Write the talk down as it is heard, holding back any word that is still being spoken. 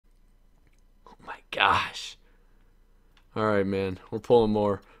gosh. Alright, man. We're pulling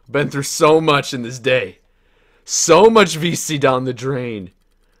more. Been through so much in this day. So much VC down the drain.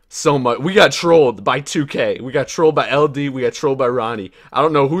 So much. We got trolled by 2K. We got trolled by LD. We got trolled by Ronnie. I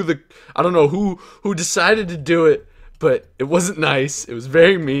don't know who decided to do it, but it wasn't nice. It was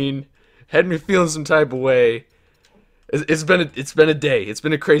very mean. Had me feeling some type of way. It's been a day. It's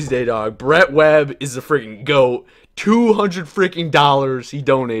been a crazy day, dog. Brett Webb is a freaking goat. $200 freaking dollars he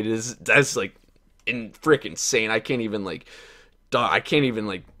donated. That's like freaking insane. I can't even like, dog. I can't even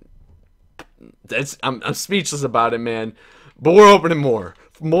like. I'm speechless about it, man. But we're opening more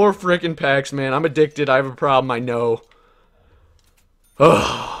freaking packs, man. I'm addicted. I have a problem. I know.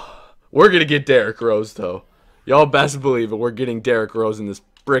 We're gonna get Derrick Rose though. Y'all best believe it. We're getting Derrick Rose in this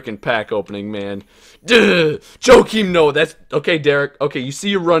freaking pack opening, man. Joakim, no, that's okay, Derrick. Okay, you see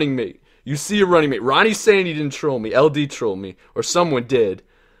your running mate. You see your running mate. Ronnie's saying he didn't troll me. LD trolled me, or someone did.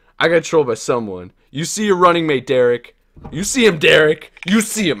 I got trolled by someone. You see your running mate, Derrick. You see him, Derrick. You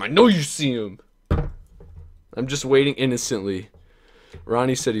see him. I know you see him. I'm just waiting innocently.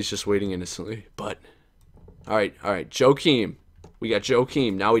 Ronnie said he's just waiting innocently. But, alright. Joakim. We got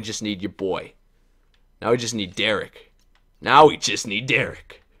Joakim. Now we just need your boy. Now we just need Derrick. Now we just need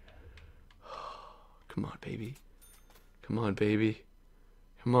Derrick. Come on, baby. Come on, baby.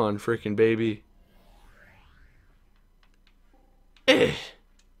 Come on, freaking baby.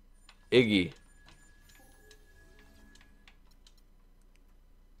 Iggy.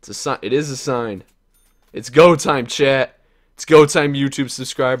 It's a sign. It is a sign. It's go time, chat. It's go time, YouTube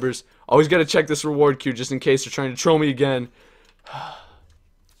subscribers. Always gotta check this reward queue just in case they're trying to troll me again.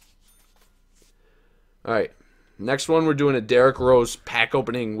 Alright. Next one, we're doing a Derrick Rose pack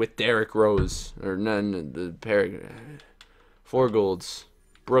opening with Derrick Rose. Or none, the pair. 4 golds.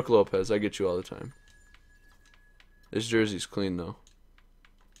 Brooke Lopez, I get you all the time. This jersey's clean, though.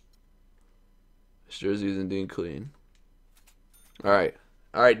 This jersey is indeed clean. Alright.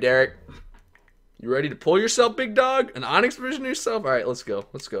 Alright, Derrick. You ready to pull yourself, big dog? An Onyx version of yourself? Alright, let's go.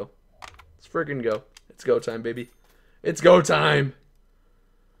 Let's go. Let's freaking go. It's go time, baby. It's go time.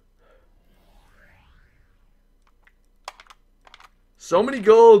 So many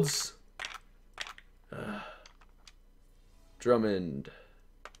golds. Drummond.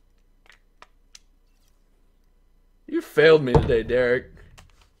 You failed me today, Derrick.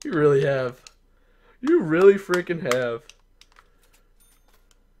 You really have. You really freaking have.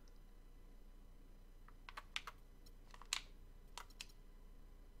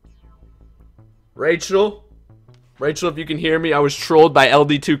 Rachel, if you can hear me, I was trolled by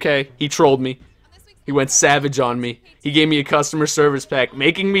LD2K. He trolled me. He went savage on me. He gave me a customer service pack,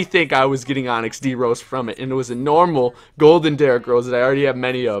 making me think I was getting Onyx D Rose from it, and it was a normal golden Derrick Rose that I already have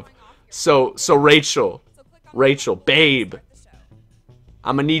many of. So Rachel, babe,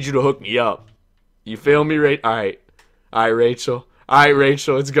 I'm gonna need you to hook me up. You feel me, All right, Rachel. All right,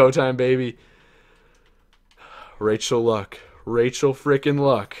 Rachel, it's go time, baby. Rachel Luck. Rachel frickin'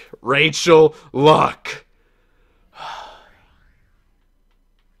 Luck. Rachel Luck.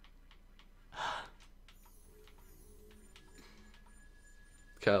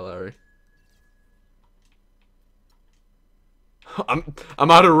 Kyle Lowry. I'm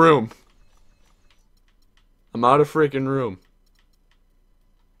out of room. I'm out of freaking room.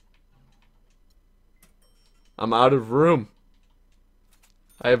 I'm out of room.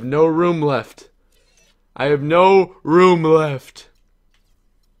 I have no room left. I have no room left.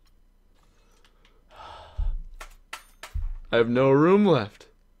 I have no room left.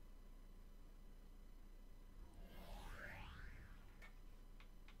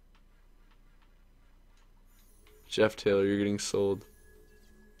 Jeff Taylor, you're getting sold.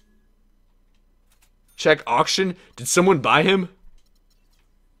 Check auction. Did someone buy him?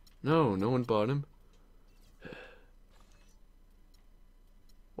 No, no one bought him.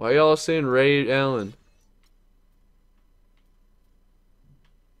 Why y'all saying Ray Allen?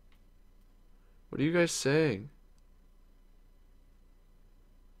 What are you guys saying?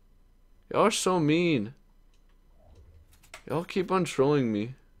 Y'all are so mean. Y'all keep on trolling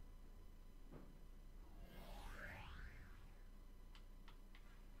me.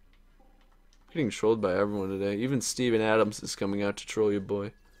 Getting trolled by everyone today. Even Steven Adams is coming out to troll you,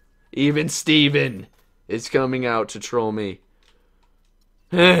 boy. Even Steven is coming out to troll me.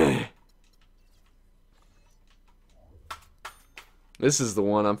 This is the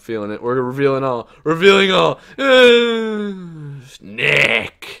one. I'm feeling it. We're revealing all. Revealing all.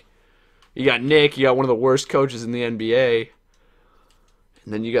 Nick. You got Nick. You got one of the worst coaches in the NBA.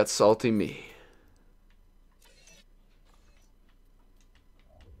 And then you got Salty Me.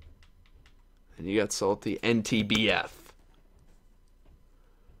 And you got Salty NTBF.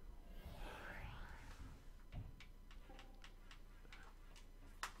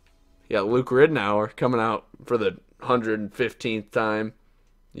 Yeah, Luke Ridnour coming out for the 115th time.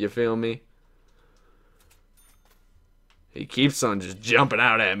 You feel me? He keeps on just jumping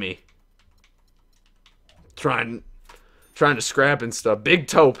out at me. Trying to scrap and stuff. Big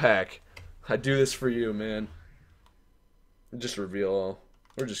toe pack. I do this for you, man. Just reveal all.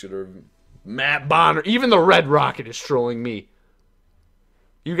 We're just gonna Matt Bonner. Even the Red Rocket is trolling me.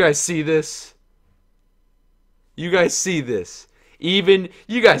 You guys see this? You guys see this? Even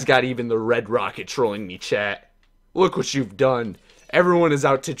you guys got even the Red Rocket trolling me, chat. Look what you've done. Everyone is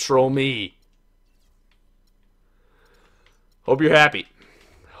out to troll me. Hope you're happy.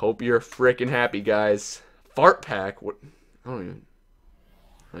 Hope you're freaking happy, guys. Fart pack? What? I don't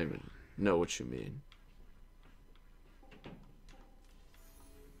even know what you mean.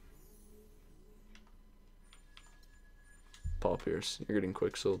 Paul Pierce, you're getting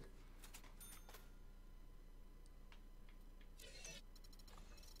quick sold.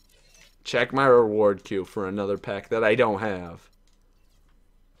 Check my reward queue for another pack that I don't have.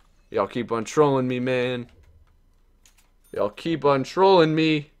 Y'all keep on trolling me, man. Y'all keep on trolling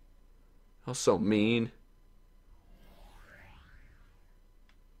me. Y'all so mean.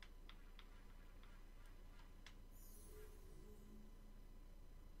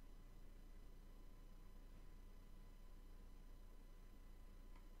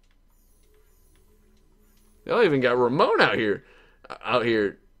 Y'all even got Ramon out here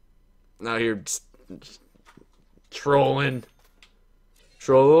trolling.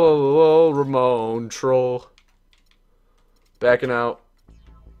 Troll, Ramon, troll. Backing out.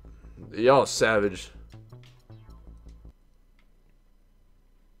 Y'all savage.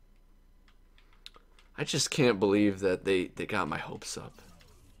 I just can't believe that they got my hopes up.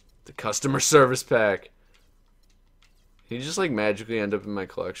 The customer service pack. He just like magically end up in my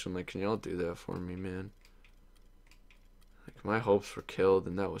collection. Like, can y'all do that for me, man? Like, my hopes were killed,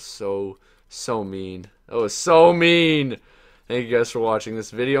 and that was so mean. That was so mean. Thank you guys for watching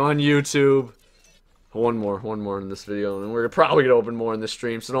this video on YouTube. One more in this video, and we're probably gonna open more in the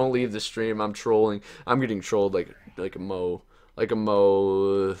stream. So don't leave the stream. I'm trolling. I'm getting trolled like a mo,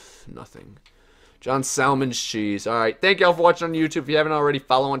 nothing. John Salmon's cheese. All right, thank y'all for watching on YouTube. If you haven't already,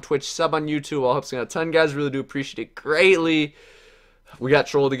 follow on Twitch, sub on YouTube. All helps me out a ton, guys. Really do appreciate it greatly. We got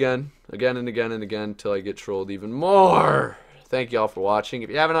trolled again and again until I get trolled even more. Thank y'all for watching. If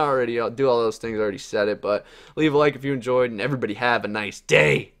you haven't already, I'll do all those things. I already said it, but leave a like if you enjoyed, and everybody have a nice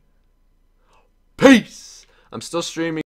day. Peace. I'm still streaming.